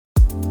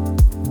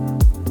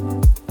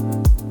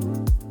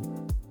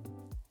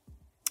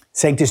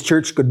Sanctus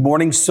Church, good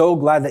morning. So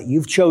glad that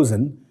you've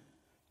chosen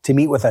to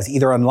meet with us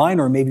either online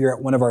or maybe you're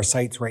at one of our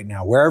sites right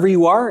now. Wherever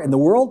you are in the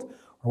world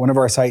or one of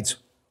our sites,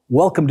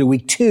 welcome to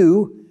week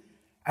 2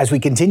 as we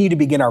continue to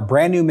begin our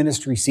brand new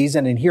ministry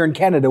season. And here in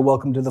Canada,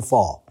 welcome to the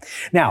fall.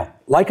 Now,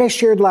 like I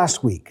shared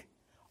last week,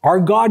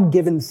 our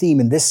God-given theme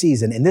in this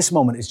season, in this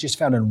moment, is just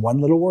found in one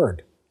little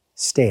word: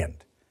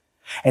 stand.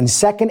 And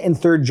 2nd and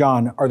 3rd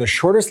John are the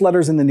shortest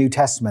letters in the New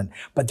Testament,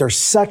 but they're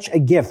such a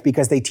gift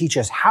because they teach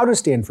us how to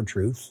stand for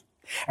truth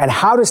and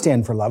how to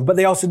stand for love, but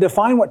they also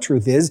define what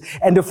truth is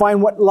and define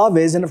what love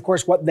is and, of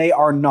course, what they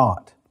are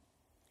not.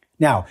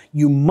 Now,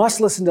 you must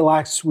listen to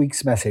last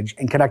week's message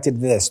and connect it to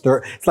this.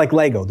 It's like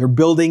Lego. They're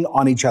building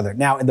on each other.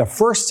 Now, in the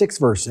first 6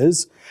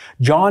 verses,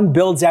 John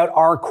builds out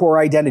our core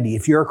identity.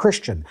 If you're a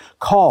Christian,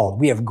 called,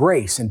 we have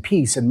grace and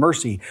peace and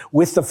mercy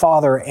with the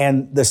Father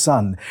and the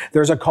Son.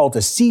 There's a call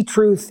to see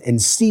truth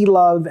and see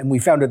love, and we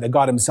found out that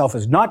God himself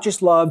is not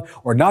just love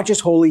or not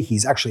just holy.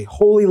 He's actually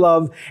holy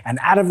love, and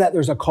out of that,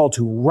 there's a call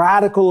to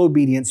radical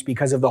obedience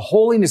because of the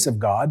holiness of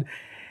God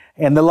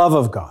and the love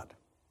of God.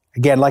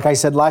 Again, like I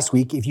said last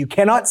week, if you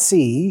cannot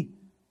see,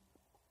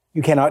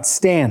 you cannot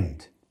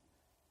stand.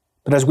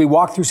 But as we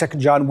walk through 2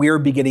 John, we are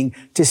beginning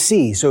to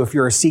see. So if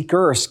you're a seeker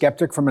or a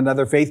skeptic from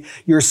another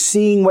faith, you're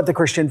seeing what the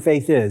Christian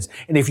faith is.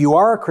 And if you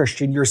are a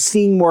Christian, you're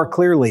seeing more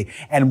clearly.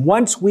 And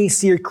once we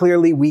see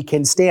clearly, we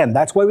can stand.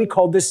 That's why we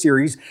called this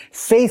series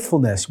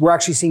Faithfulness. We're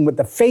actually seeing what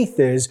the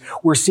faith is.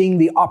 We're seeing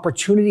the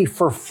opportunity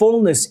for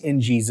fullness in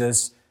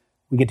Jesus.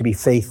 We get to be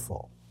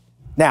faithful.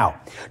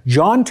 Now,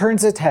 John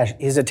turns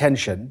his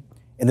attention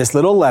in this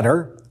little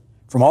letter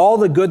from all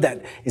the good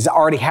that is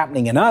already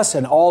happening in us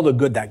and all the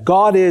good that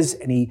God is,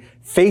 and he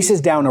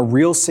faces down a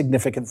real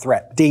significant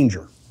threat,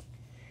 danger.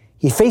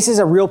 He faces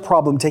a real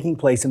problem taking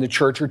place in the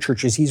church or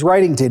churches he's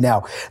writing to.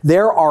 Now,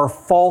 there are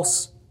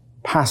false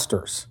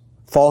pastors,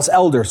 false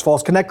elders,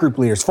 false connect group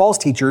leaders, false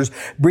teachers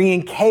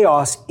bringing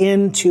chaos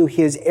into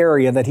his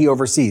area that he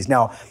oversees.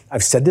 Now,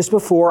 I've said this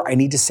before. I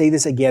need to say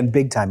this again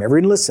big time.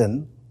 Everyone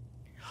listen.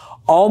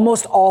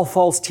 Almost all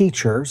false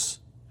teachers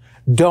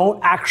don't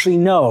actually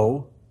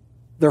know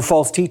they're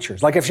false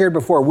teachers. Like I've shared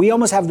before, we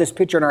almost have this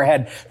picture in our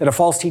head that a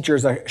false teacher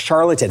is a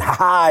charlatan.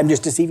 I'm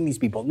just deceiving these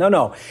people.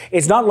 No.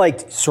 It's not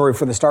like, sorry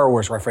for the Star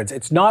Wars reference,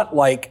 it's not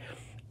like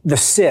the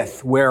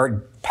Sith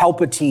where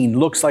Palpatine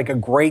looks like a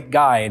great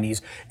guy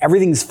and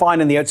everything's fine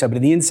on the outside, but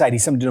on the inside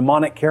he's some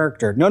demonic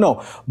character.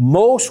 No.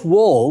 Most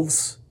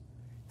wolves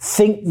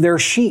think they're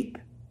sheep.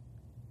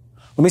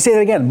 Let me say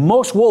that again.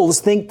 Most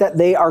wolves think that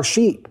they are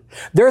sheep.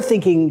 They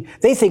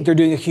think they're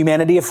doing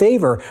humanity a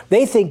favor.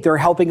 They think they're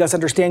helping us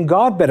understand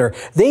God better.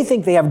 They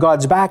think they have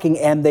God's backing,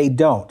 and they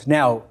don't.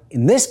 Now,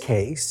 in this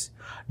case,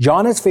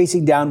 John is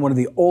facing down one of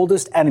the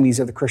oldest enemies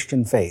of the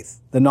Christian faith,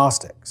 the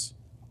Gnostics.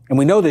 And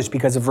we know this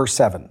because of verse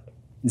 7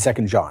 in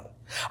 2 John.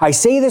 I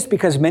say this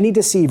because many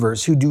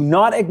deceivers who do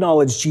not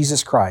acknowledge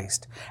Jesus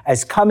Christ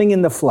as coming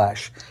in the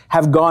flesh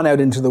have gone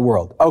out into the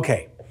world.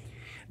 Okay.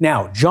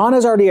 Now, John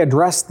has already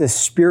addressed this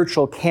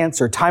spiritual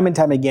cancer time and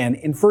time again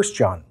in 1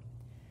 John.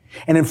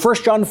 And in 1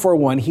 John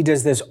 4:1, he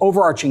does this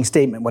overarching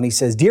statement when he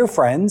says, "Dear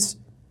friends,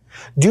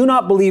 do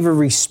not believe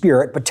every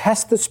spirit, but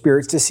test the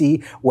spirits to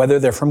see whether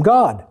they're from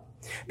God,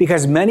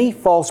 because many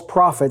false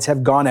prophets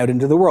have gone out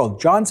into the world."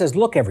 John says,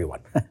 look,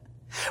 everyone,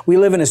 we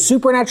live in a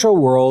supernatural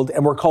world,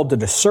 and we're called to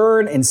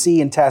discern and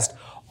see and test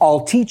all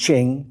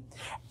teaching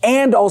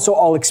and also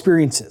all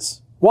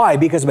experiences. Why?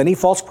 Because many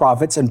false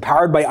prophets,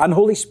 empowered by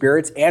unholy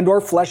spirits and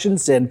or flesh and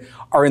sin,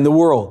 are in the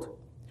world.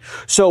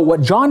 So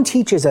what John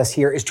teaches us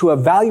here is to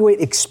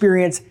evaluate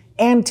experience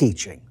and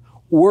teaching,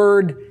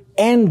 word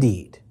and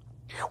deed.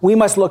 We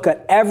must look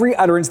at every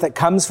utterance that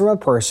comes from a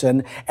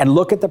person and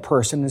look at the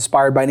person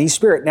inspired by any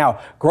spirit. Now,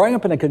 growing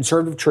up in a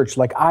conservative church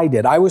like I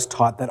did, I was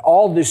taught that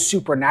all this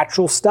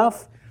supernatural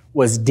stuff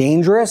was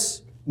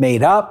dangerous,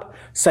 made up,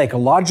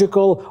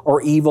 psychological,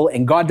 or evil,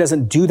 and God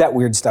doesn't do that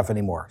weird stuff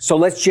anymore. So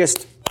let's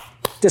just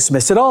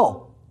dismiss it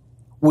all.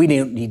 We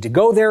don't need to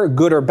go there,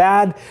 good or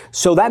bad.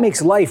 So that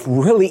makes life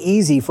really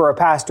easy for a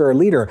pastor or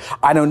leader.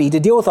 I don't need to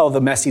deal with all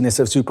the messiness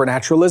of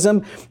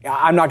supernaturalism.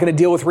 I'm not going to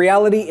deal with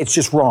reality. It's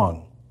just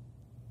wrong.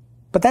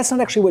 But that's not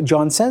actually what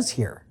John says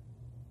here.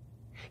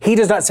 He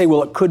does not say,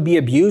 well, it could be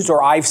abused,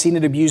 or I've seen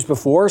it abused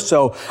before,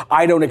 so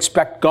I don't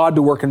expect God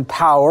to work in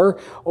power,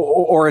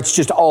 or it's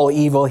just all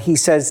evil. He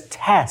says,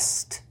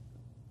 test.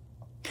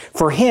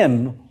 For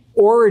him,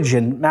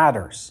 origin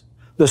matters.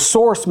 The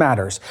source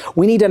matters.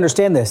 We need to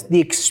understand this.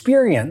 The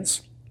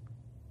experience,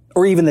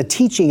 or even the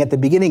teaching at the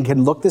beginning,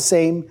 can look the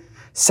same,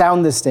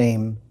 sound the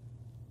same,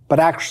 but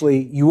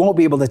actually you won't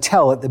be able to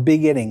tell at the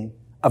beginning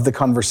of the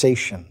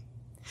conversation.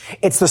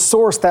 It's the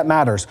source that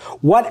matters.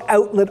 What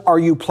outlet are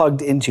you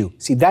plugged into?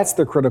 See, that's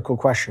the critical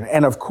question.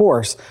 And of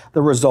course,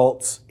 the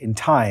results in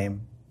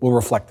time will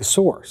reflect the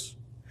source.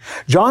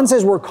 John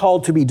says we're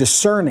called to be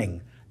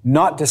discerning,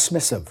 not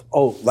dismissive.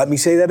 Oh, let me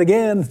say that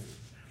again.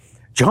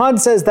 John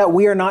says that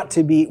we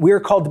are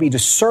called to be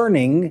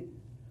discerning,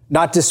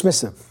 not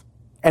dismissive.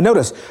 And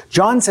notice,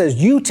 John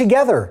says, you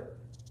together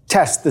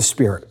test the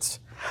spirits.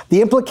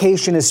 The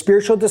implication is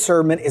spiritual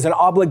discernment is an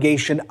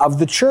obligation of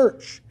the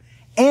church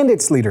and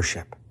its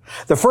leadership.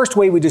 The first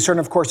way we discern,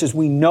 of course, is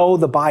we know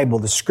the Bible,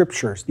 the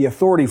scriptures, the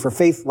authority for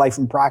faith, life,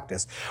 and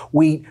practice.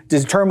 We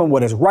determine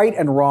what is right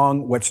and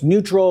wrong, what's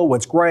neutral,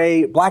 what's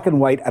gray, black and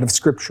white out of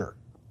scripture.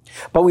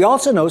 But we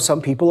also know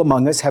some people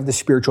among us have the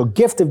spiritual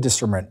gift of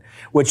discernment,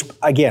 which,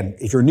 again,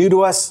 if you're new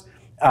to us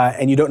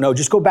and you don't know,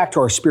 just go back to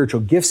our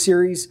spiritual gift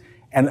series,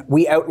 and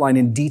we outline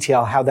in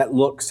detail how that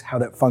looks, how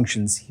that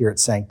functions here at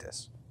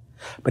Sanctus.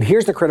 But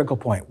here's the critical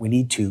point. We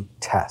need to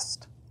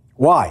test.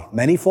 Why?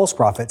 Many false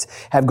prophets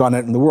have gone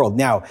out in the world.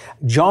 Now,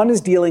 John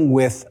is dealing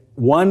with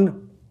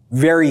one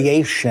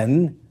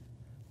variation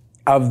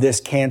of this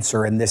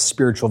cancer and this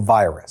spiritual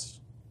virus.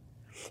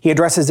 He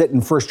addresses it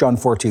in 1 John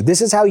 4:2.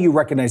 This is how you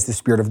recognize the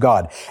Spirit of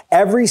God.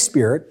 Every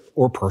spirit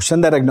or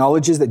person that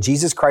acknowledges that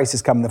Jesus Christ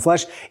has come in the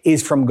flesh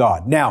is from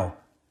God. Now,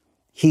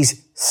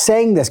 he's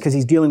saying this because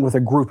he's dealing with a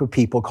group of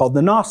people called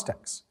the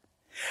Gnostics.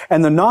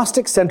 And the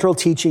Gnostic central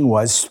teaching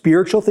was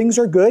spiritual things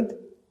are good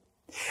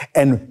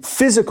and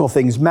physical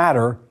things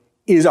matter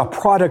is a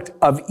product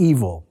of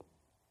evil.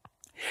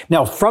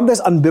 Now, from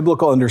this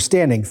unbiblical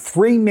understanding,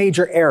 three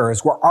major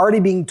errors were already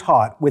being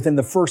taught within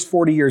the first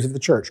 40 years of the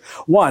church.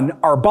 One,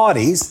 our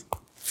bodies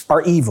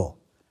are evil.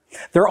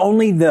 They're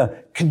only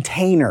the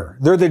container.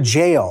 They're the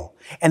jail.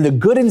 And the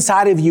good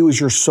inside of you is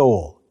your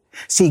soul.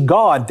 See,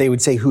 God, they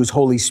would say, whose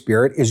Holy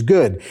Spirit is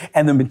good,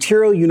 and the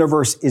material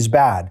universe is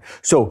bad.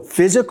 So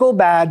physical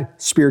bad,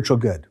 spiritual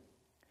good.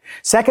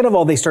 Second of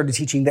all, they started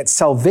teaching that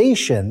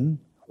salvation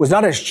was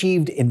not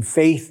achieved in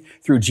faith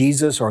through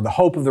Jesus or the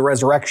hope of the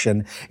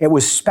resurrection. It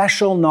was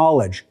special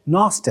knowledge,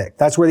 Gnostic.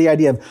 That's where the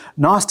idea of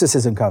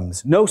Gnosticism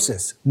comes.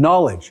 Gnosis,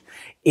 knowledge.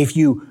 If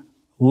you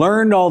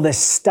learned all this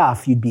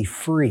stuff, you'd be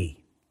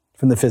free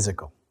from the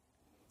physical.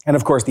 And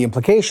of course, the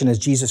implication is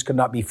Jesus could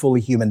not be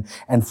fully human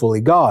and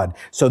fully God.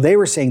 So they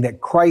were saying that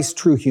Christ's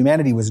true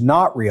humanity was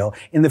not real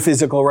and the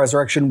physical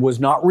resurrection was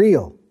not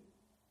real.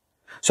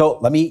 So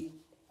let me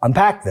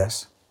unpack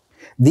this.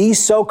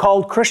 These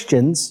so-called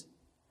Christians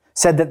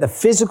said that the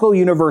physical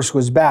universe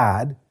was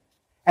bad,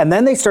 and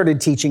then they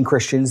started teaching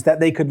Christians that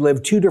they could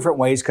live two different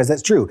ways because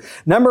that's true.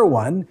 Number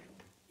one,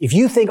 if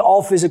you think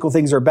all physical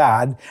things are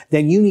bad,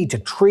 then you need to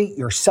treat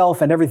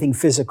yourself and everything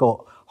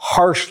physical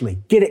harshly.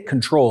 Get it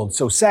controlled.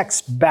 So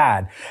sex,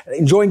 bad.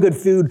 Enjoying good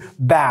food,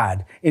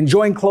 bad.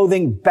 Enjoying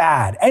clothing,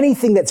 bad.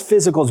 Anything that's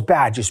physical is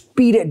bad. Just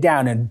beat it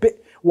down.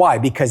 Why?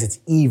 Because it's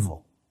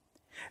evil.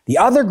 The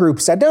other group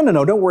said,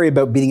 no, don't worry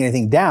about beating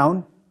anything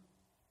down.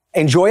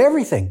 Enjoy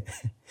everything.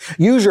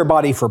 Use your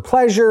body for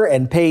pleasure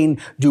and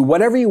pain. Do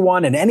whatever you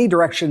want in any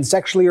direction,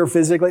 sexually or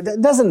physically.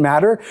 It doesn't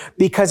matter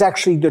because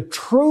actually the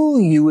true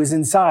you is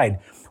inside.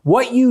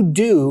 What you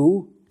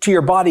do to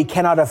your body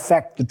cannot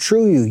affect the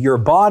true you. Your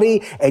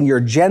body and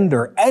your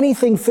gender,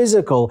 anything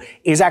physical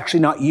is actually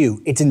not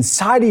you. It's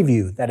inside of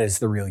you that is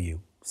the real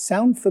you.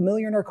 Sound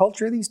familiar in our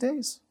culture these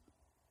days?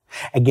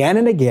 Again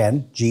and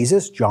again,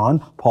 Jesus, John,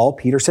 Paul,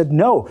 Peter said,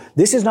 no,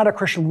 this is not a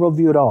Christian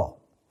worldview at all.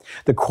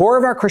 The core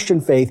of our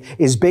Christian faith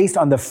is based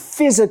on the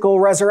physical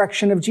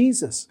resurrection of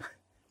Jesus.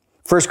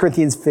 1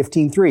 Corinthians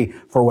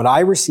 15:3, for what I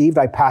received,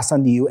 I pass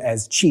on to you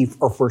as chief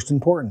or first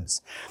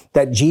importance.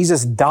 That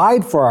Jesus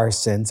died for our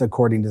sins,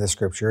 according to the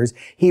scriptures.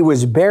 He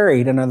was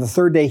buried, and on the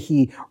third day,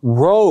 he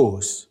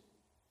rose,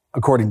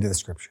 according to the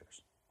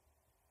scriptures.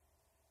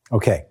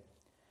 Okay,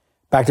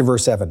 back to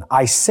verse 7.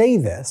 I say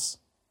this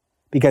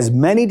because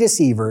many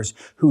deceivers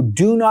who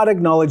do not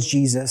acknowledge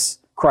Jesus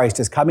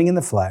Christ as coming in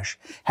the flesh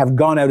have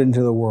gone out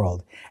into the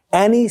world.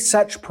 Any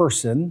such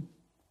person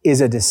is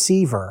a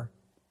deceiver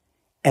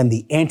and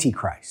the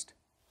Antichrist.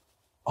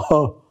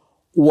 Oh,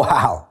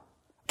 wow.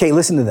 Okay,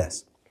 listen to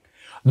this.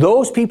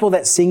 Those people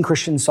that sing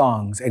Christian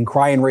songs and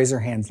cry and raise their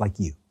hands like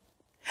you,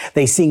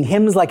 they sing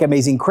hymns like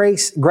Amazing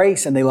Grace,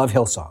 and they love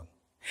Hillsong.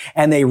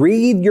 And they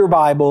read your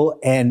Bible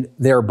and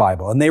their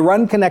Bible. And they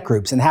run connect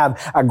groups and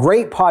have a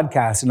great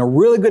podcast and a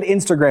really good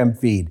Instagram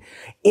feed.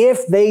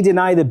 If they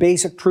deny the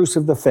basic truths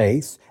of the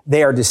faith,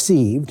 they are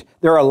deceived,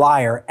 they're a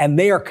liar, and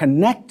they are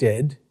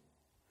connected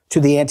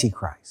to the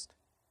Antichrist.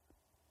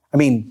 I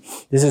mean,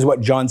 this is what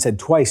John said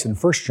twice in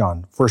 1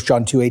 John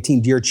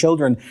 2:18. Dear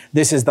children,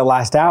 this is the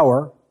last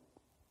hour.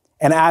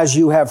 And as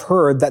you have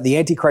heard that the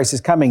Antichrist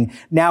is coming,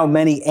 now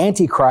many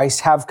Antichrists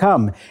have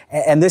come.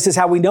 And this is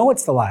how we know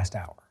it's the last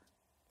hour.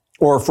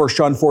 Or 1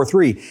 John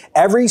 4:3,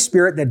 every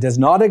spirit that does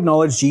not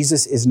acknowledge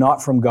Jesus is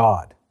not from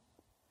God.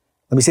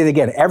 Let me say it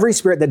again. Every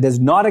spirit that does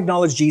not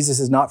acknowledge Jesus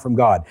is not from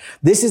God.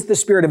 This is the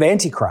spirit of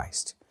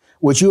Antichrist,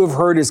 which you have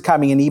heard is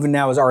coming and even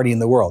now is already in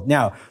the world.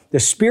 Now, the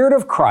Spirit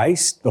of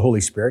Christ, the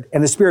Holy Spirit,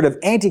 and the spirit of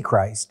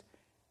Antichrist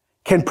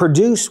can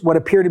produce what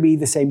appear to be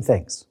the same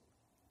things.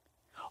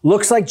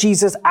 Looks like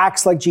Jesus,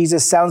 acts like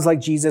Jesus, sounds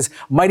like Jesus,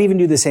 might even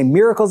do the same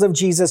miracles of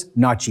Jesus,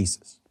 not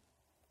Jesus.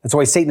 That's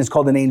why Satan is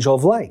called an angel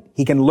of light.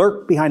 He can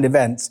lurk behind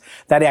events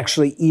that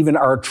actually even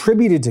are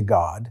attributed to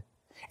God,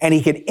 and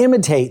he can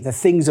imitate the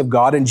things of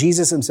God and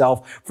Jesus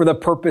himself for the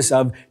purpose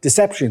of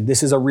deception.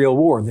 This is a real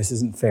war. This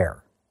isn't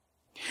fair.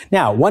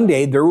 Now, one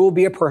day there will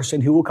be a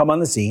person who will come on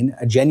the scene,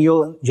 a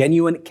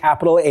genuine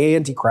capital A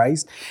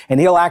Antichrist, and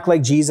he'll act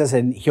like Jesus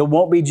and he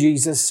won't be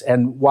Jesus,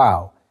 and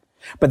wow.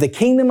 But the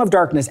kingdom of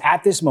darkness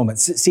at this moment,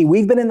 see,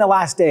 we've been in the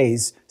last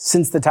days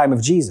since the time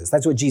of Jesus.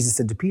 That's what Jesus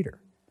said to Peter.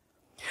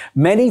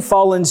 Many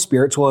fallen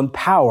spirits will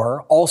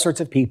empower all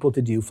sorts of people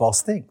to do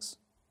false things.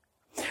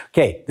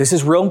 Okay, this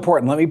is real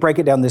important. Let me break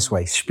it down this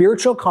way.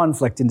 Spiritual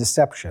conflict and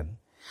deception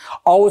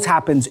always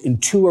happens in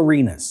two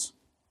arenas.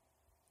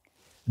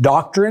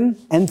 Doctrine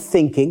and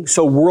thinking,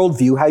 so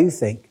worldview, how you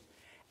think,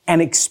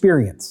 and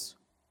experience.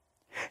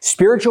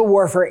 Spiritual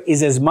warfare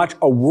is as much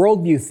a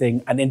worldview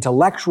thing, an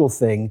intellectual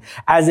thing,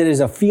 as it is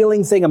a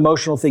feeling thing,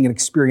 emotional thing, an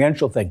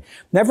experiential thing.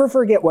 Never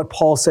forget what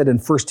Paul said in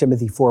 1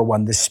 Timothy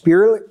 4:1. The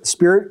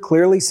Spirit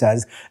clearly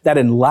says that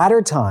in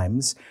latter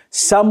times,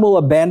 some will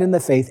abandon the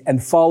faith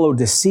and follow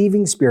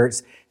deceiving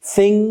spirits,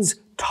 things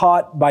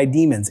taught by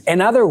demons. In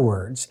other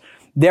words,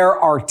 there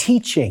are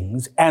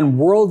teachings and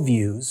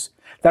worldviews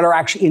that are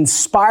actually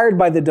inspired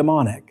by the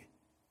demonic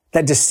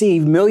that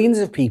deceive millions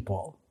of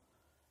people.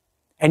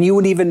 And you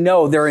wouldn't even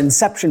know their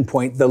inception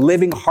point, the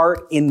living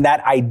heart in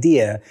that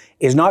idea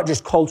is not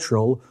just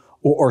cultural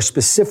or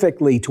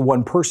specifically to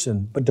one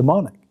person, but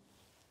demonic.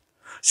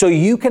 So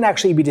you can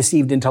actually be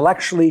deceived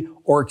intellectually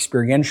or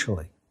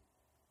experientially.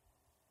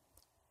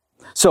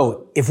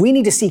 So if we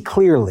need to see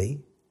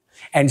clearly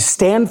and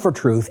stand for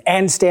truth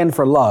and stand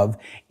for love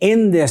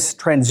in this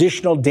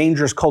transitional,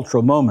 dangerous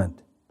cultural moment,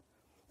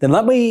 then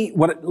let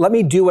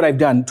me do what I've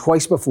done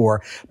twice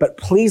before, but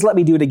please let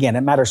me do it again.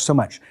 It matters so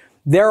much.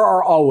 There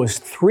are always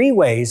three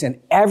ways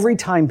in every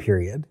time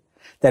period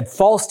that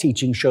false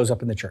teaching shows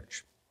up in the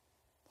church.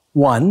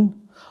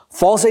 One,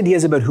 false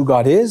ideas about who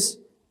God is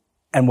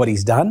and what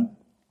he's done.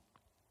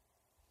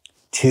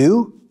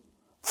 Two,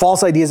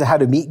 false ideas of how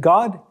to meet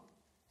God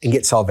and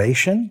get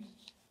salvation.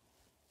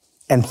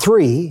 And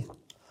three,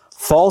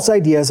 false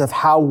ideas of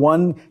how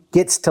one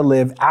gets to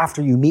live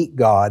after you meet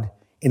God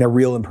in a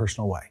real and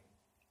personal way.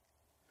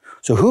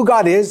 So who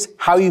God is,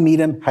 how you meet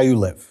him, how you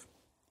live.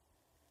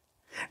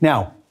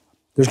 Now,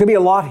 there's going to be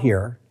a lot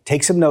here.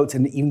 Take some notes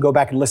and even go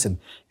back and listen,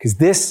 because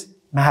this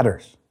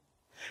matters.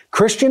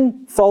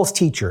 Christian false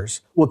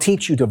teachers will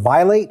teach you to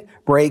violate,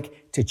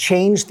 break, to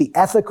change the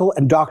ethical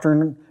and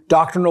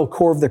doctrinal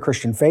core of the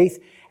Christian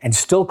faith and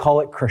still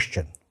call it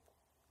Christian.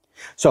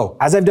 So,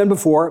 as I've done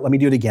before, let me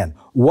do it again.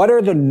 What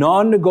are the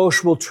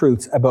non-negotiable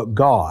truths about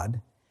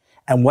God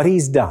and what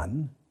he's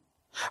done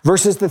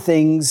versus the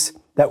things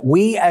that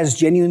we as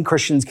genuine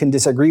Christians can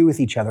disagree with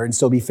each other and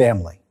still be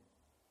family?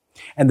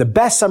 And the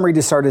best summary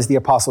to start is the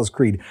Apostles'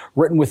 Creed,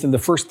 written within the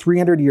first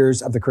 300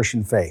 years of the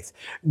Christian faith.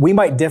 We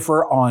might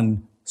differ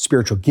on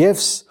spiritual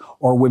gifts,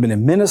 or women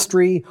in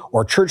ministry,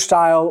 or church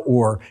style,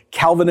 or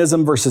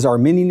Calvinism versus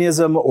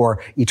Arminianism,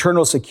 or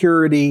eternal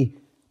security,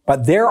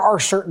 but there are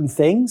certain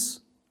things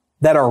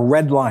that are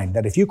red line,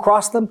 that if you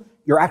cross them,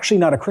 you're actually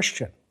not a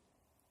Christian.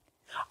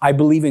 I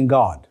believe in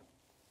God,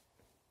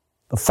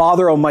 the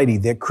Father Almighty,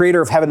 the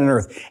creator of heaven and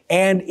earth,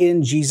 and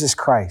in Jesus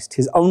Christ,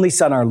 his only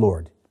Son, our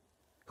Lord,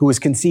 who was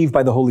conceived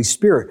by the Holy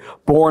Spirit,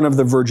 born of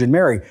the Virgin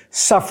Mary,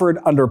 suffered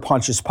under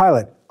Pontius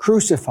Pilate,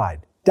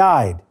 crucified,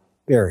 died,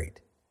 buried,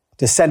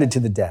 descended to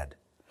the dead.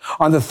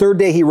 On the third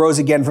day, he rose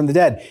again from the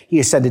dead. He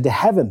ascended to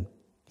heaven.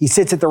 He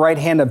sits at the right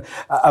hand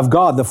of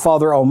God, the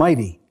Father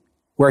Almighty,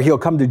 where he'll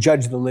come to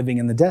judge the living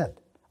and the dead.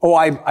 Oh,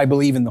 I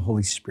believe in the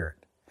Holy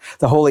Spirit,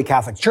 the Holy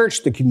Catholic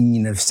Church, the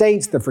communion of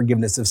saints, the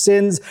forgiveness of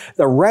sins,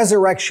 the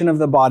resurrection of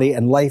the body,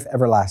 and life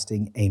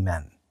everlasting.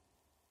 Amen.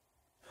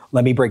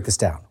 Let me break this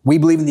down. We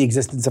believe in the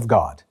existence of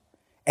God,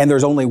 and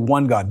there's only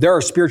one God. There are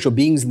spiritual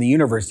beings in the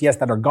universe, yes,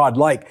 that are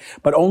God-like,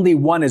 but only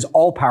one is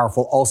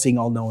all-powerful, all-seeing,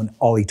 all-knowing,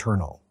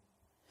 all-eternal.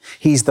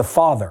 He's the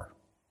Father.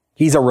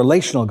 He's a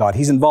relational God.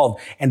 He's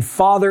involved, and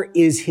Father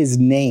is his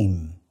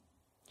name.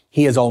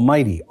 He is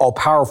almighty,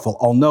 all-powerful,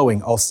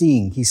 all-knowing,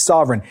 all-seeing. He's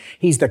sovereign.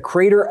 He's the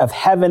creator of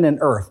heaven and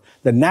earth,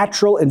 the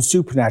natural and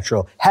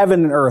supernatural.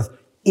 Heaven and earth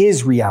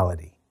is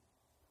reality.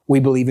 We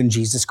believe in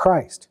Jesus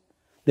Christ.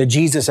 The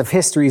Jesus of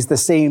history is the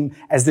same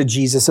as the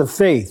Jesus of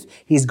faith.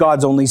 He's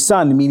God's only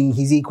Son, meaning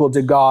he's equal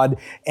to God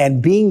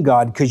and being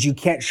God, because you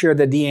can't share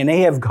the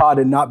DNA of God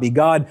and not be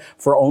God,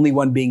 for only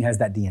one being has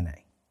that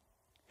DNA.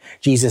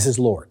 Jesus is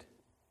Lord.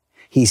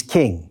 He's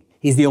King.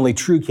 He's the only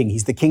true King.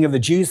 He's the King of the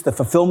Jews, the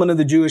fulfillment of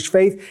the Jewish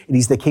faith, and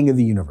he's the King of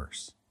the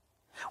universe.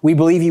 We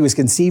believe he was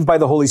conceived by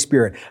the Holy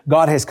Spirit.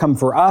 God has come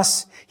for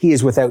us. He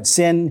is without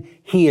sin.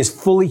 He is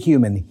fully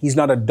human. He's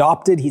not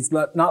adopted. He's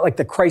not like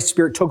the Christ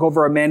Spirit took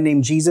over a man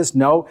named Jesus.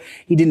 No,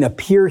 he didn't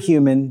appear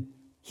human.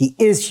 He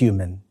is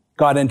human.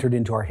 God entered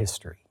into our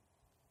history.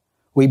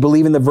 We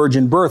believe in the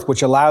virgin birth,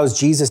 which allows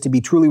Jesus to be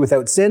truly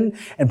without sin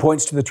and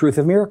points to the truth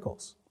of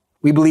miracles.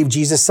 We believe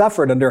Jesus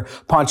suffered under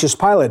Pontius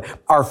Pilate.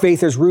 Our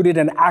faith is rooted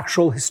in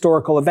actual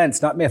historical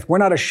events, not myth. We're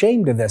not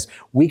ashamed of this.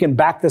 We can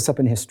back this up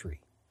in history.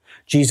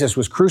 Jesus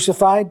was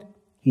crucified.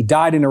 He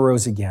died and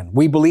arose again.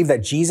 We believe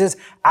that Jesus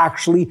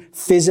actually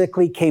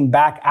physically came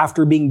back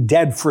after being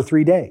dead for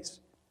 3 days.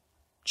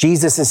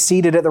 Jesus is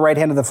seated at the right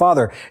hand of the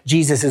Father.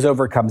 Jesus has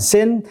overcome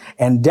sin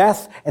and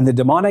death and the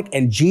demonic,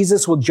 and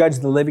Jesus will judge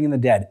the living and the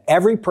dead.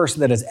 Every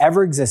person that has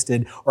ever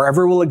existed or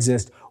ever will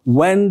exist,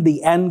 when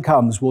the end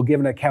comes, will give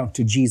an account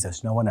to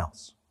Jesus, no one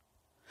else.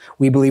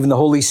 We believe in the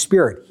Holy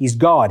Spirit. He's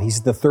God.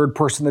 He's the third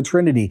person of the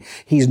Trinity.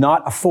 He's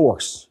not a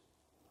force.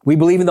 We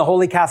believe in the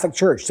Holy Catholic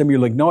Church. Some of you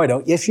are like, no, I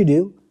don't. Yes, you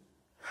do.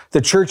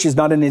 The church is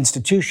not an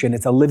institution.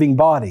 It's a living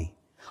body.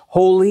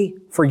 Holy,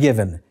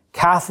 forgiven,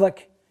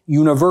 Catholic,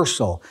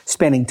 universal,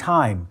 spanning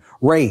time,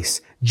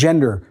 race,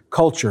 gender,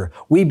 culture.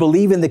 We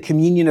believe in the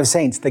communion of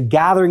saints, the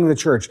gathering of the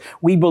church.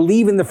 We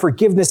believe in the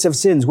forgiveness of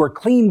sins. We're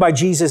clean by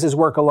Jesus'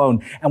 work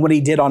alone and what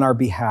he did on our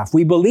behalf.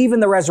 We believe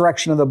in the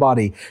resurrection of the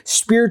body,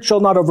 spiritual,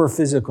 not over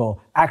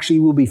physical. Actually,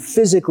 we'll be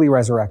physically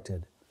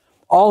resurrected.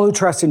 All who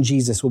trust in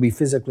Jesus will be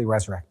physically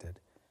resurrected.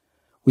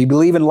 We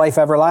believe in life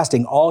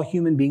everlasting. All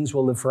human beings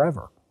will live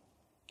forever.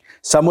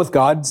 Some with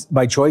God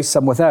by choice,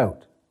 some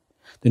without.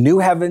 The new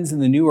heavens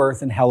and the new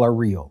earth and hell are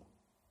real.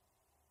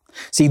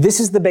 See, this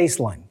is the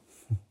baseline.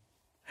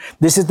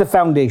 This is the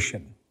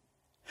foundation.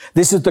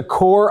 This is the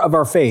core of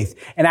our faith.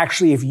 And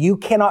actually, if you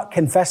cannot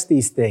confess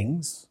these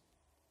things,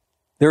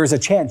 there is a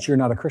chance you're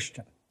not a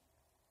Christian.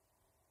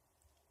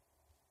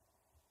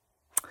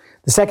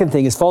 The second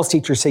thing is false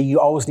teachers say you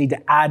always need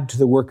to add to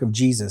the work of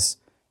Jesus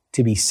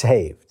to be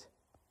saved.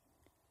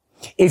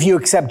 If you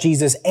accept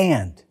Jesus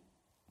and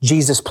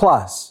Jesus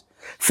plus,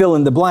 fill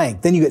in the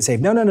blank, then you get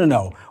saved.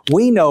 No.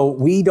 We know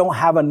we don't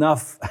have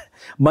enough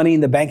money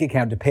in the bank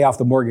account to pay off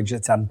the mortgage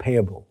that's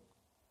unpayable.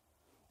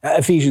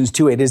 Ephesians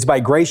 2:8, it is by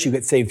grace you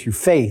get saved through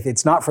faith.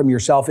 It's not from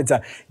yourself. It's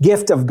a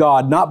gift of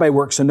God, not by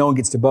works, so no one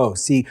gets to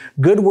boast. See,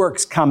 good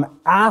works come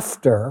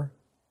after.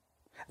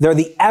 They're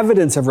the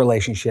evidence of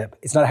relationship.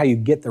 It's not how you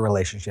get the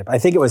relationship. I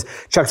think it was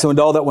Chuck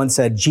Swindoll that once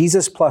said,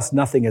 Jesus plus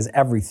nothing is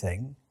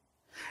everything.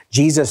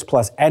 Jesus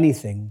plus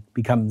anything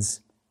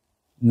becomes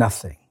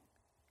nothing.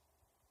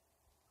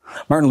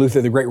 Martin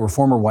Luther, the great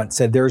reformer, once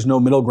said, there is no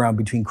middle ground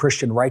between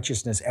Christian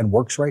righteousness and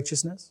works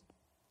righteousness.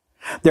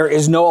 There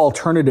is no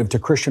alternative to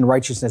Christian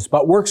righteousness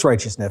but works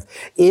righteousness.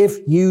 If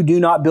you do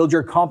not build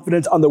your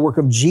confidence on the work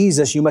of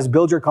Jesus, you must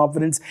build your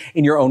confidence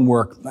in your own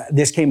work.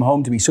 This came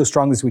home to me so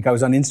strong this week. I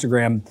was on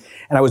Instagram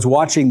and I was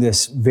watching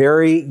this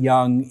very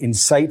young,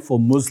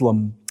 insightful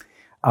Muslim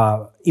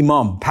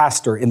imam,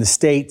 pastor in the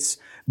States,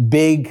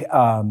 big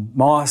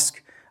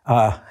mosque,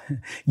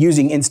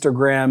 using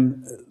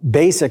Instagram,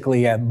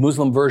 basically a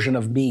Muslim version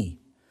of me.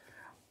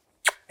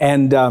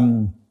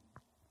 And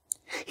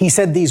he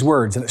said these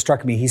words, and it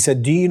struck me. He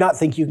said, do you not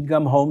think you can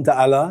come home to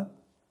Allah?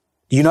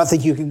 Do you not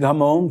think you can come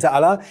home to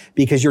Allah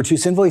because you're too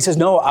sinful? He says,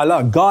 no,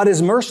 Allah, God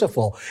is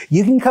merciful.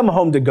 You can come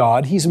home to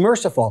God. He's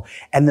merciful.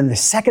 And then the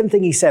second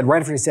thing he said, right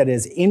after he said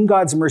is, in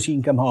God's mercy, you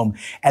can come home.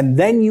 And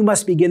then you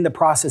must begin the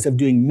process of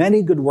doing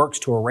many good works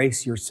to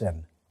erase your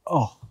sin.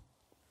 Oh.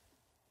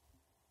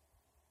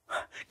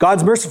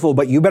 God's merciful,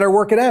 but you better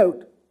work it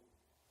out.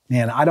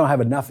 Man, I don't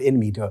have enough in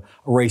me to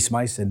erase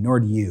my sin, nor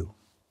do you.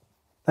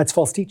 That's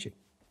false teaching.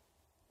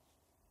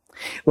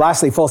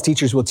 Lastly, false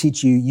teachers will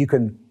teach you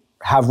can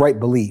have right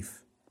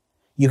belief.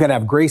 You can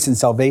have grace and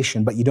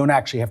salvation, but you don't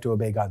actually have to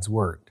obey God's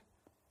word.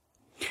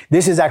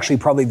 This is actually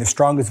probably the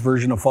strongest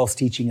version of false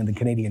teaching in the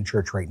Canadian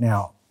church right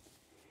now.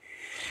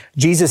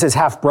 Jesus'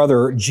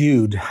 half-brother,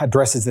 Jude,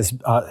 addresses this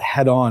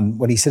head on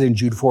when he said in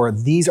Jude 4,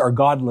 these are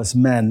godless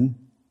men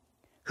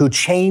who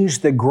change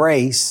the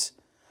grace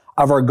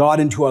of our God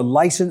into a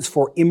license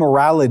for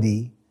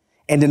immorality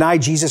and deny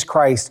Jesus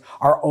Christ,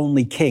 our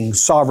only King,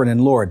 sovereign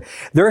and Lord.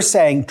 They're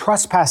saying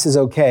trespass is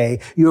okay.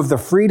 You have the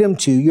freedom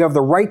to, you have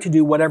the right to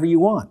do whatever you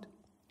want.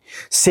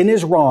 Sin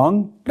is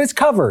wrong, but it's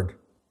covered.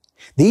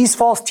 These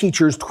false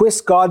teachers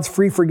twist God's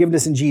free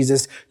forgiveness in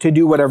Jesus to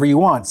do whatever you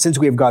want. Since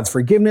we have God's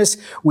forgiveness,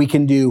 we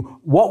can do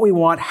what we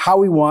want, how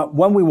we want,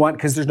 when we want,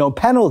 because there's no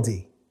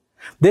penalty.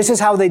 This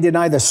is how they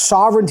deny the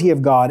sovereignty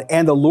of God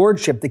and the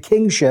lordship, the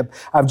kingship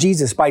of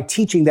Jesus by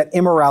teaching that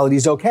immorality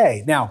is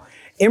okay. Now,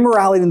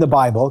 immorality in the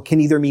Bible can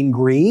either mean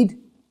greed,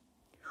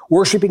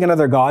 worshiping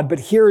another god, but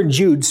here in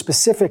Jude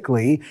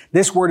specifically,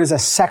 this word is a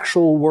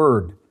sexual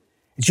word.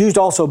 It's used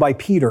also by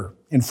Peter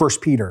in 1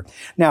 Peter.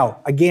 Now,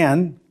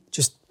 again,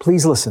 just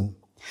please listen.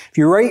 If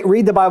you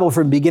read the Bible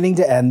from beginning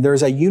to end,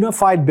 there's a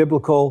unified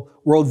biblical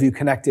worldview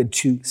connected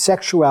to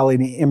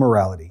sexuality and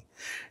immorality.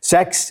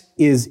 Sex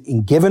is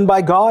given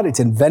by God. It's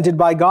invented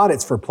by God.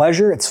 It's for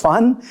pleasure. It's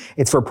fun.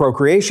 It's for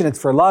procreation. It's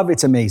for love.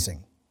 It's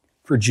amazing.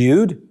 For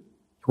Jude,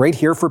 right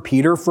here for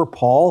Peter, for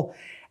Paul,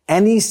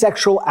 any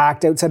sexual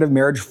act outside of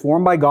marriage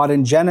formed by God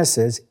in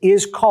Genesis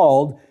is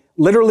called,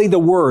 literally the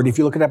word, if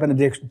you look it up in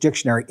a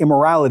dictionary,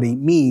 immorality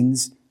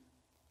means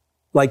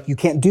like you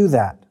can't do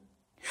that.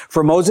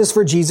 For Moses,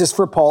 for Jesus,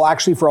 for Paul,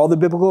 actually for all the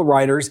biblical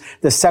writers,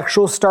 the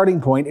sexual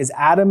starting point is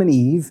Adam and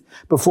Eve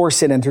before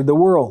sin entered the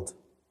world.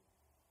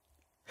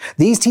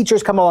 These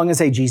teachers come along and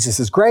say Jesus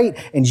is great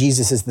and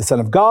Jesus is the Son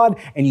of God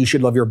and you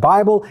should love your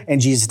Bible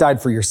and Jesus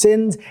died for your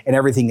sins and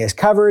everything is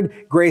covered.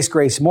 Grace,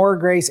 grace, more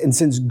grace. And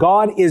since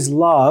God is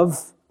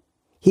love,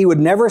 he would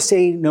never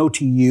say no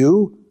to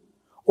you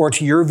or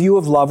to your view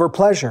of love or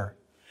pleasure.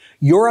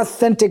 Your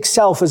authentic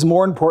self is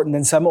more important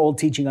than some old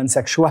teaching on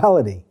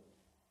sexuality.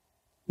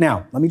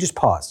 Now, let me just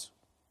pause.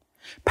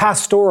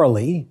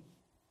 Pastorally,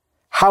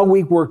 how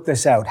we work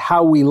this out,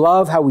 how we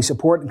love, how we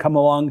support and come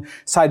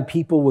alongside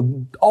people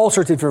with all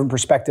sorts of different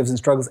perspectives and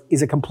struggles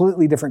is a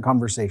completely different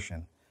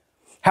conversation.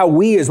 How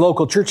we as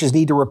local churches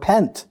need to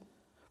repent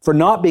for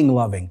not being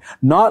loving,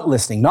 not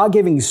listening, not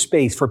giving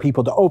space for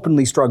people to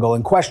openly struggle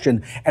and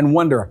question and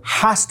wonder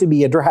has to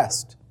be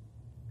addressed.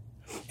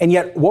 And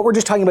yet, what we're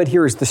just talking about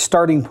here is the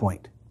starting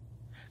point.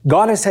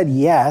 God has said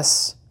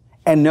yes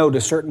and no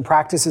to certain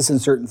practices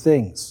and certain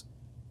things.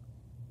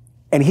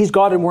 And He's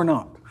God and we're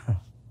not.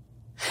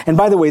 And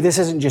by the way, this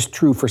isn't just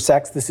true for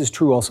sex, this is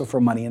true also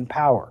for money and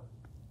power.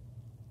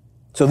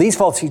 So these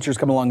false teachers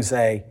come along and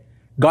say,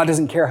 God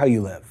doesn't care how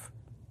you live.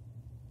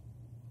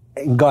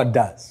 And God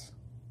does.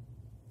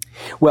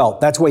 Well,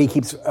 that's why he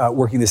keeps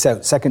working this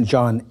out. 2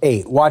 John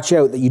 8, watch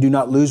out that you do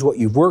not lose what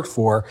you've worked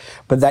for,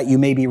 but that you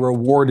may be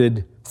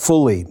rewarded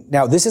fully.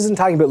 Now, this isn't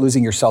talking about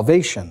losing your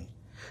salvation.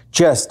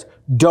 Just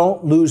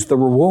don't lose the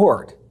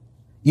reward.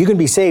 You can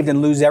be saved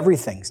and lose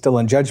everything still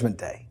on Judgment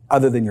Day,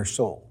 other than your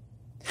soul.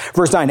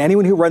 Verse 9,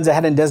 anyone who runs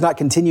ahead and does not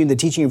continue in the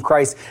teaching of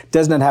Christ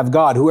does not have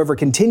God. Whoever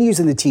continues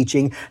in the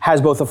teaching has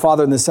both the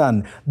Father and the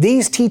Son.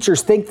 These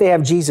teachers think they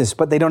have Jesus,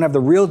 but they don't have the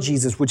real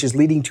Jesus, which is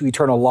leading to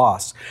eternal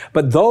loss.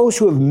 But those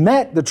who have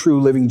met the true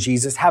living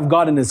Jesus have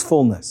God in His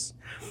fullness.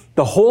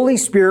 The Holy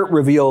Spirit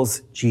reveals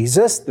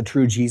Jesus, the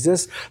true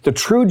Jesus. The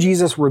true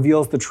Jesus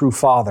reveals the true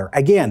Father.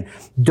 Again,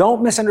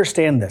 don't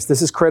misunderstand this.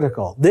 This is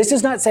critical. This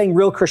is not saying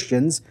real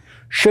Christians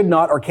should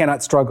not or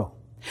cannot struggle.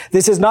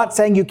 This is not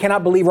saying you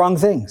cannot believe wrong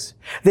things.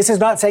 This is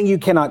not saying you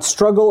cannot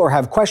struggle or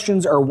have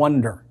questions or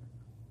wonder.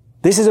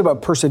 This is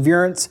about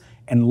perseverance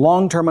and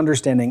long-term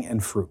understanding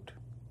and fruit.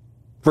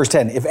 Verse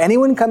 10, if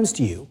anyone comes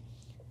to you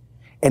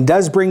and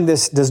does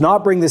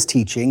not bring this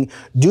teaching,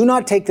 do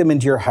not take them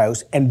into your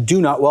house and do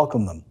not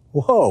welcome them.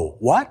 Whoa,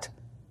 what?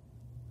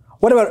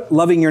 What about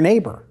loving your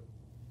neighbor?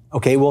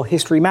 Okay, well,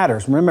 history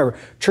matters. Remember,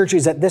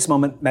 churches at this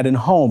moment met in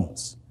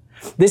homes.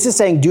 This is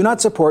saying do not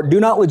support,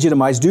 do not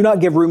legitimize, do not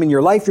give room in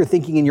your life, your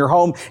thinking, in your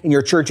home, in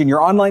your church, in your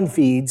online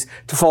feeds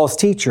to false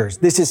teachers.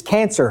 This is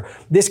cancer.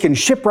 This can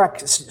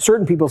shipwreck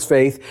certain people's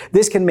faith.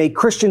 This can make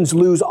Christians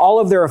lose all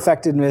of their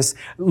effectiveness,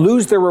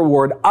 lose their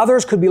reward.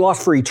 Others could be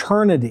lost for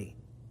eternity.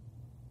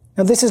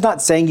 Now, this is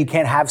not saying you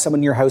can't have someone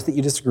in your house that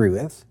you disagree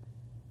with,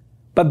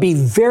 but be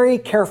very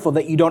careful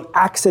that you don't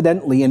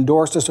accidentally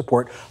endorse or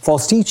support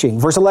false teaching.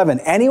 Verse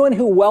 11, anyone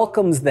who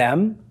welcomes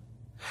them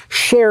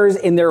shares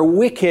in their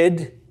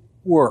wicked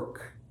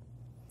work.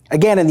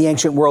 Again, in the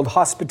ancient world,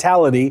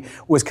 hospitality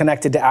was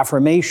connected to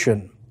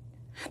affirmation.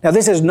 Now,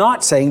 this is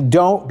not saying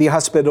don't be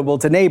hospitable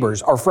to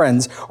neighbors or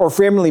friends or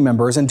family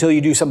members until you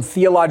do some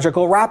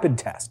theological rapid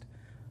test.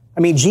 I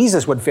mean,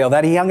 Jesus would fail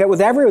that. He hung out with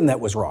everyone that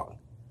was wrong.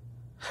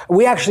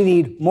 We actually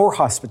need more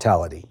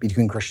hospitality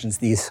between Christians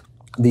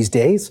these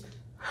days.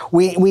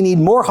 We need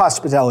more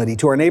hospitality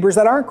to our neighbors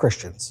that aren't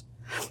Christians.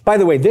 By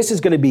the way, this is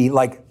going to be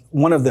like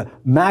one of the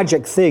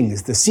magic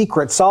things, the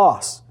secret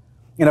sauce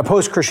in a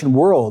post-Christian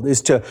world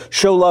is to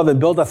show love and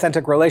build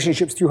authentic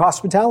relationships through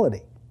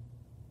hospitality.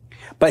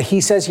 But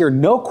he says here,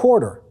 no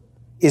quarter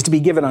is to be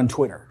given on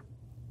Twitter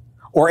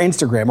or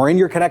Instagram or in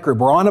your Connect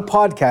group or on a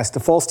podcast to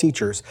false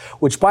teachers,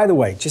 which, by the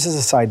way, just as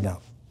a side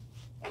note,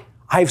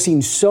 I've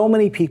seen so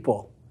many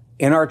people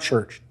in our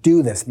church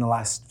do this in the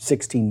last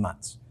 16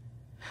 months,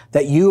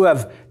 that you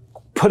have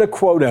put a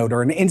quote out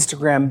or an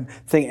Instagram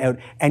thing out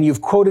and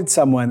you've quoted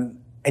someone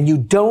and you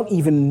don't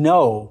even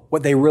know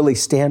what they really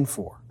stand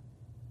for.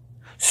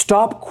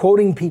 Stop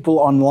quoting people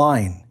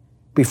online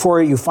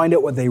before you find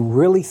out what they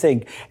really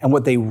think and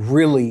what they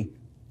really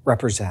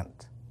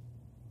represent.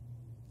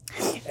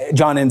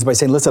 John ends by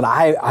saying, listen,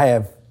 I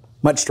have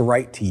much to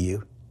write to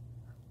you,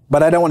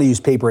 but I don't want to use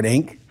paper and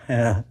ink.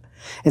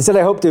 Instead,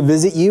 I hope to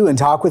visit you and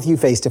talk with you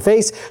face to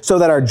face so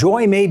that our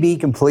joy may be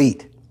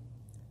complete.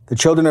 The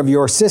children of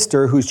your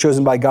sister, who's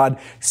chosen by God,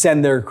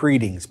 send their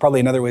greetings. Probably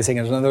another way of saying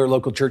it is another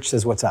local church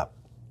says, what's up?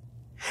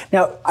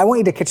 Now, I want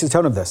you to catch the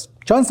tone of this.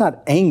 John's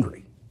not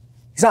angry.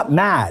 He's not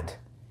mad.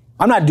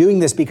 I'm not doing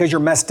this because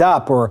you're messed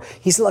up. Or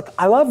he said, look,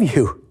 I love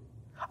you.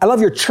 I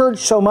love your church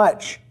so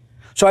much.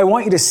 So I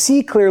want you to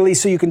see clearly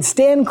so you can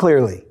stand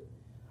clearly.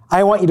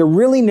 I want you to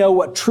really know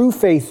what true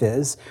faith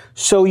is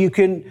so you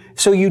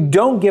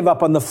don't give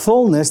up on the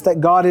fullness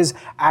that God is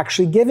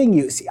actually giving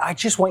you. See, I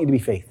just want you to be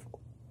faithful.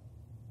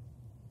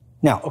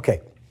 Now, okay,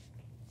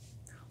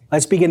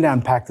 let's begin to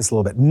unpack this a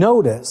little bit.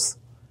 Notice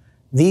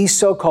these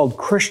so-called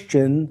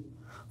Christian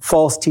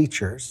false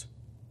teachers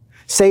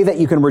say that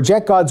you can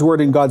reject God's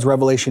word and God's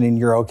revelation and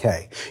you're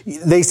okay.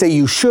 They say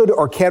you should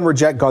or can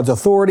reject God's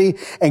authority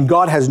and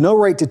God has no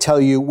right to tell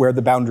you where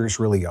the boundaries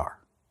really are.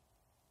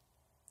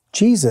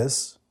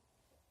 Jesus,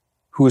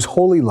 who is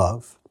holy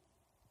love,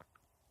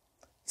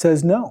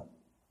 says no.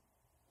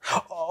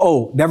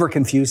 Oh, never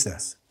confuse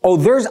this. Oh,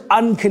 there's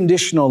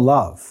unconditional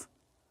love,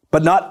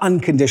 but not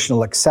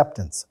unconditional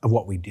acceptance of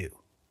what we do.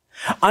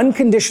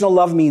 Unconditional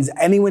love means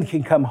anyone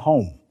can come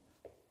home.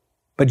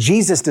 But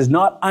Jesus does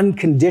not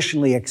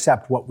unconditionally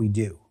accept what we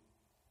do.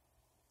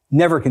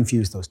 Never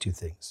confuse those two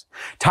things.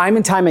 Time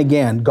and time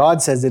again,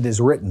 God says it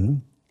is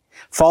written.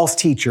 False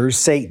teachers,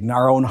 Satan,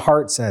 our own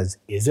heart says,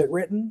 is it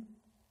written?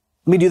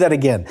 Let me do that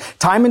again.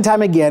 Time and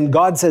time again,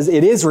 God says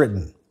it is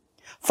written.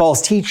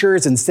 False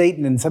teachers and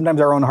Satan, and sometimes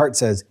our own heart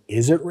says,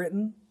 is it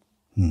written?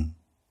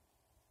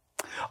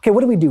 Okay,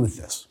 what do we do with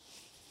this?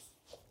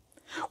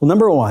 Well,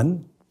 number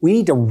one, we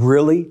need to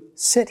really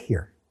sit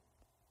here.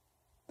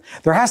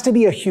 There has to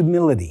be a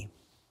humility,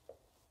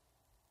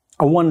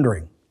 a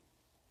wondering,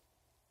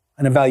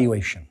 an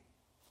evaluation.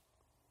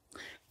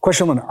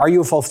 Question one, are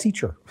you a false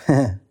teacher?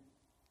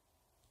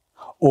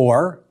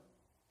 Or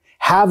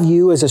have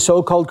you, as a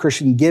so-called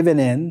Christian, given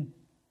in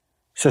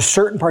to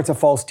certain parts of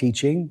false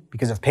teaching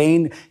because of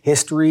pain,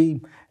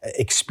 history,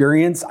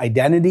 experience,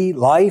 identity,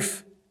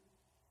 life,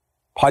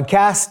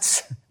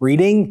 podcasts,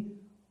 reading,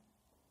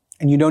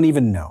 and you don't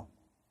even know?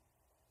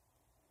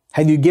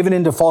 Have you given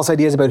into false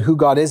ideas about who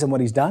God is and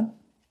what He's done?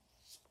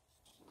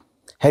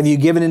 Have you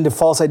given into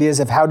false ideas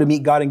of how to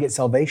meet God and get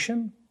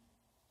salvation?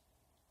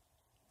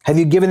 Have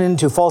you given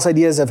into false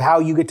ideas of how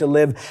you get to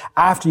live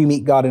after you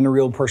meet God in a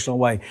real personal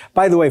way?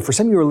 By the way, for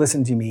some of you who are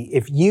listening to me,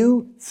 if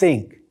you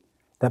think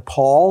that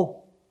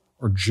Paul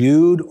or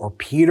Jude or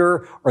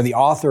Peter or the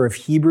author of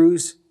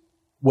Hebrews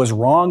was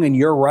wrong and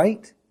you're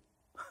right,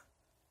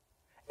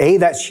 A,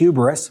 that's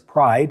hubris,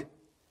 pride,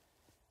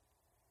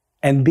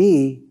 and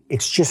B,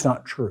 it's just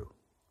not true.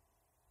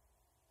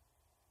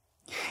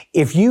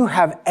 If you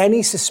have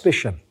any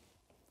suspicion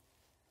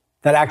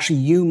that actually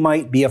you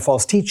might be a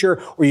false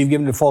teacher or you've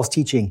given to false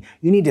teaching,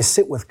 you need to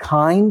sit with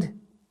kind,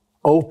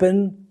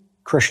 open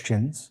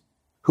Christians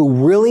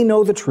who really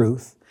know the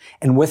truth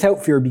and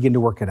without fear begin to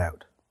work it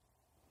out.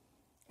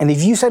 And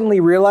if you suddenly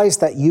realize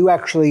that you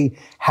actually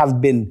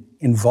have been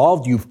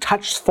involved, you've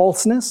touched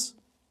falseness,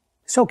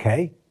 it's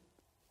okay.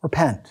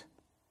 Repent,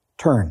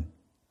 turn,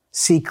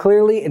 see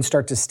clearly and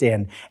start to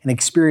stand and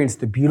experience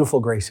the beautiful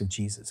grace of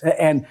Jesus.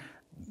 And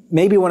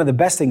maybe one of the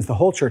best things the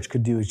whole church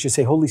could do is just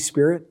say, Holy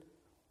Spirit,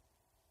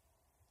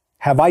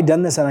 have I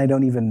done this and I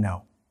don't even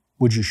know?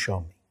 Would you show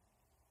me?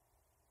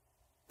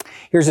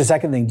 Here's the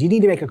second thing. Do you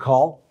need to make a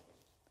call?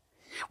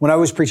 When I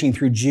was preaching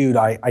through Jude,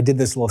 I did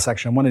this little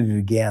section. I want to do it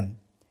again.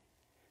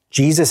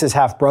 Jesus'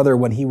 half-brother,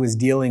 when he was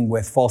dealing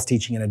with false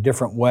teaching in a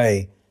different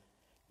way,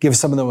 gives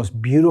some of the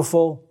most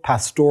beautiful,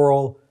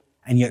 pastoral,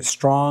 and yet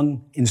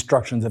strong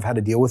instructions of how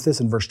to deal with this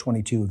in verse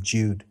 22 of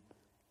Jude.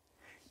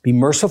 Be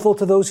merciful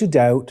to those who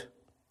doubt,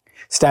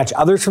 snatch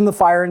others from the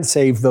fire and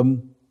save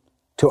them,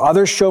 to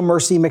others show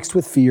mercy mixed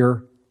with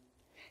fear,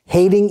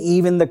 hating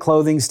even the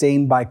clothing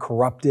stained by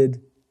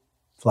corrupted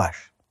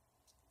flesh.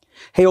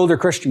 Hey, older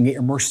Christian, get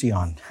your mercy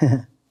on.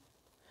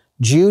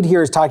 Jude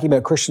here is talking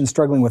about Christians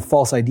struggling with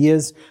false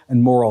ideas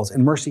and morals,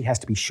 and mercy has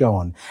to be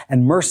shown.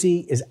 And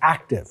mercy is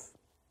active.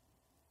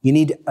 You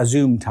need a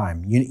Zoom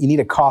time. You need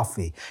a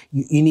coffee.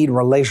 You need a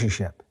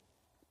relationship.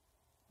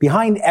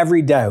 Behind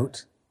every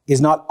doubt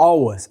is not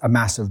always a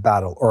massive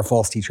battle or a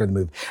false teacher in the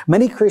move.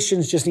 Many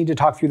Christians just need to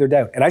talk through their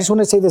doubt. And I just want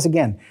to say this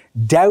again.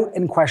 Doubt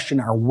and question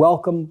are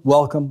welcome,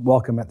 welcome,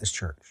 welcome at this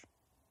church.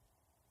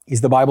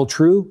 Is the Bible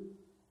true?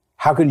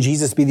 How can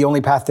Jesus be the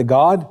only path to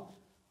God?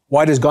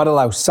 Why does God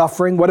allow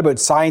suffering? What about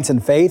science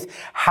and faith?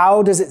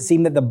 How does it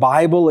seem that the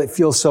Bible, it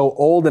feels so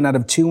old and out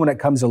of tune when it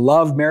comes to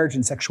love, marriage,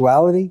 and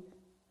sexuality?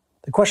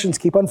 The questions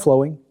keep on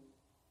flowing.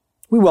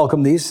 We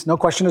welcome these. No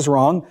question is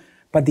wrong.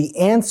 But the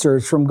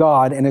answers from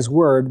God and His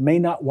Word may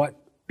not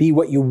be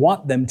what you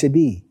want them to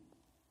be.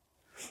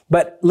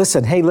 But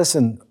listen,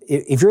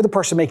 if you're the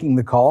person making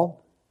the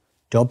call,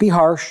 don't be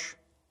harsh.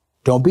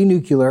 Don't be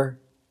nuclear.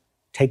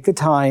 Take the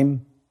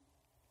time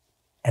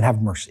and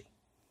have mercy.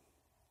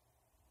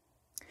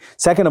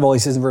 Second of all, he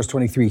says in verse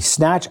 23,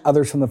 snatch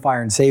others from the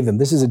fire and save them.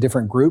 This is a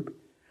different group.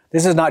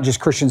 This is not just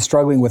Christians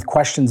struggling with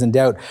questions and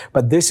doubt,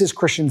 but this is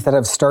Christians that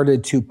have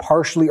started to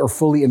partially or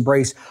fully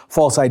embrace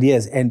false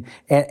ideas. And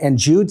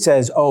Jude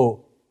says,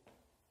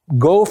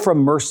 go from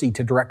mercy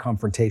to direct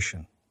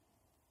confrontation.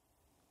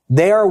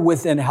 They are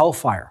within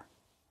hellfire.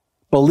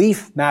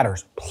 Belief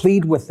matters.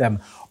 Plead with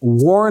them.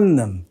 Warn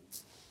them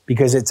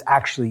because it's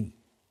actually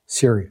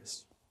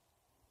serious.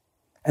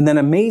 And then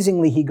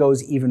amazingly, he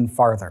goes even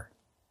farther.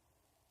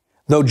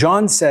 Though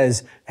John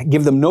says,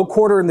 give them no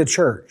quarter in the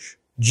church,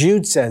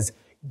 Jude says,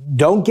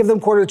 don't give them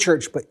quarter to the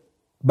church,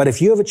 but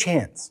if you have a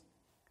chance,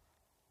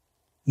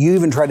 you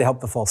even try to help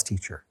the false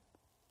teacher.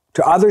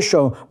 To others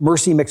show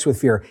mercy mixed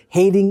with fear,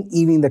 hating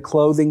even the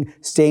clothing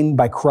stained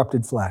by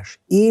corrupted flesh.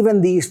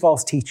 Even these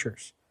false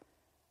teachers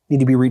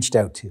need to be reached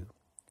out to,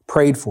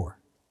 prayed for.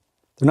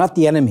 They're not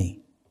the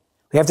enemy.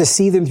 We have to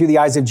see them through the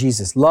eyes of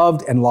Jesus,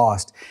 loved and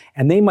lost,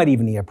 and they might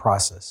even need a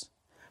process.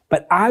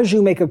 But as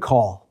you make a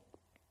call,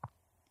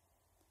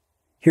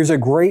 here's a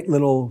great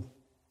little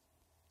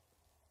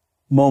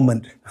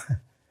moment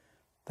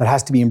that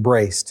has to be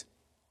embraced.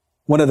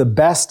 One of the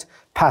best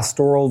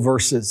pastoral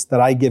verses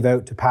that I give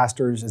out to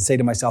pastors and say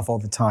to myself all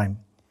the time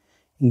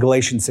in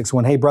Galatians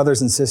 6:1, hey,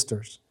 brothers and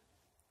sisters,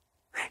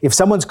 if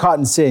someone's caught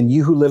in sin,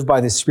 you who live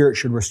by the Spirit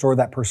should restore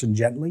that person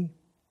gently,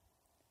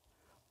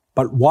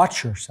 but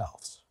watch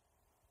yourselves,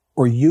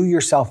 or you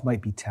yourself might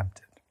be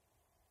tempted.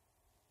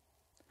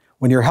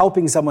 When you're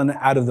helping someone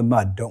out of the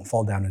mud, don't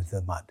fall down into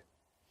the mud.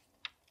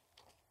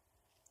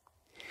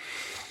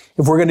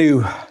 If we're going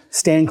to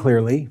stand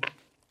clearly,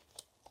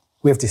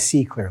 we have to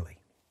see clearly.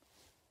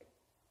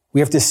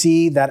 We have to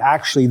see that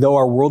actually, though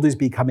our world is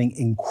becoming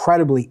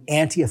incredibly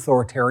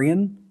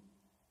anti-authoritarian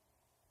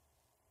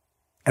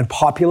and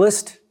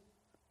populist,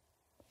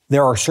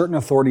 there are certain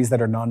authorities that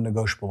are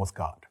non-negotiable with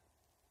God.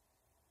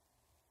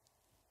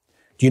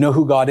 Do you know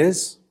who God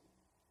is?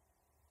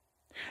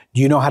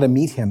 Do you know how to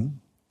meet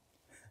him?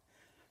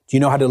 Do you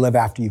know how to live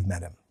after you've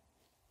met him?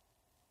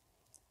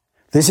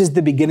 This is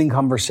the beginning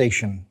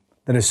conversation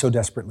that is so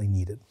desperately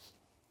needed.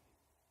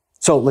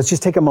 So let's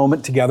just take a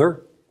moment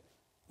together.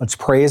 Let's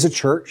pray as a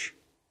church,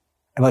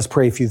 and let's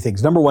pray a few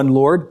things. Number one,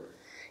 Lord,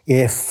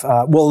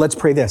 let's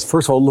pray this.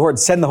 First of all, Lord,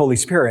 send the Holy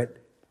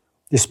Spirit,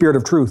 the Spirit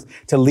of truth,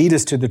 to lead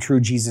us to the true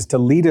Jesus, to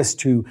lead us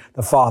to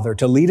the Father,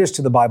 to lead us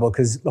to the Bible,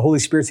 because the Holy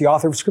Spirit's the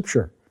author of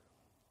Scripture.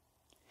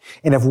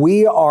 And if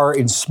we are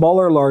in small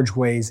or large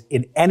ways,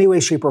 in any way,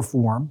 shape, or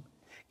form,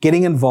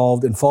 getting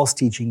involved in false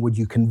teaching, would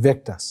you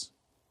convict us?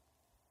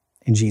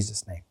 In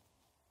Jesus' name.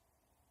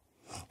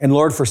 And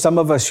Lord, for some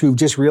of us who've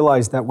just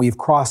realized that we've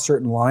crossed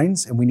certain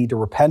lines and we need to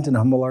repent and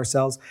humble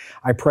ourselves,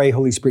 I pray,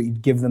 Holy Spirit,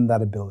 you'd give them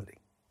that ability.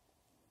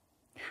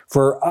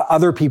 For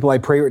other people, I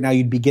pray right now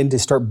you'd begin to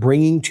start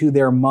bringing to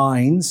their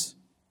minds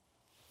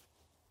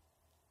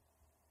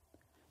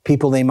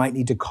people they might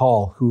need to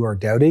call who are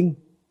doubting,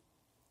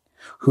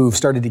 who've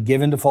started to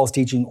give into false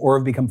teaching or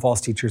have become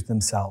false teachers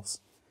themselves.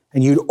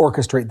 And you'd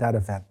orchestrate that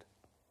event.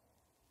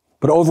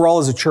 But overall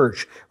as a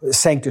church,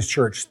 Sanctus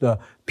Church, the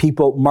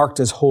people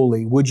marked as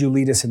holy, would you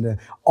lead us into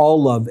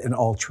all love and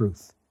all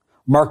truth?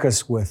 Mark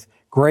us with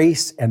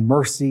grace and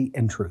mercy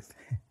and truth.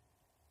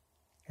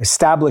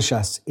 Establish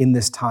us in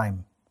this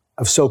time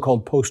of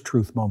so-called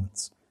post-truth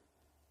moments.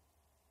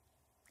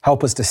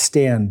 Help us to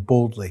stand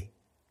boldly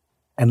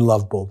and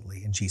love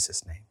boldly in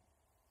Jesus' name.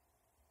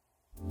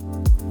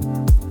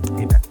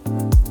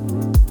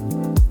 Amen.